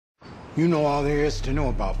You know all there is to know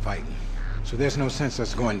about fighting, so there's no sense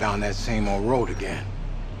us going down that same old road again.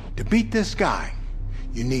 To beat this guy,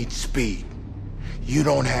 you need speed. You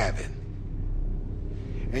don't have it.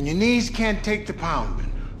 And your knees can't take the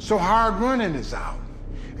pounding, so hard running is out.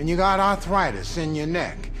 And you got arthritis in your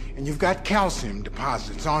neck, and you've got calcium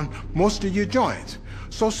deposits on most of your joints,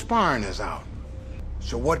 so sparring is out.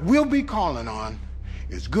 So what we'll be calling on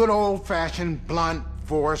is good old-fashioned blunt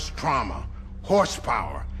force trauma,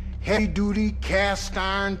 horsepower, heavy-duty cast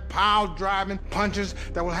iron, pile-driving punches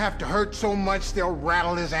that will have to hurt so much they'll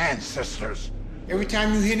rattle his ancestors. Every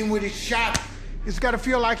time you hit him with his shot, it's got to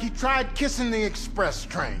feel like he tried kissing the express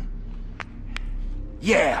train.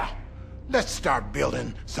 Yeah, let's start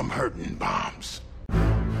building some hurting bombs.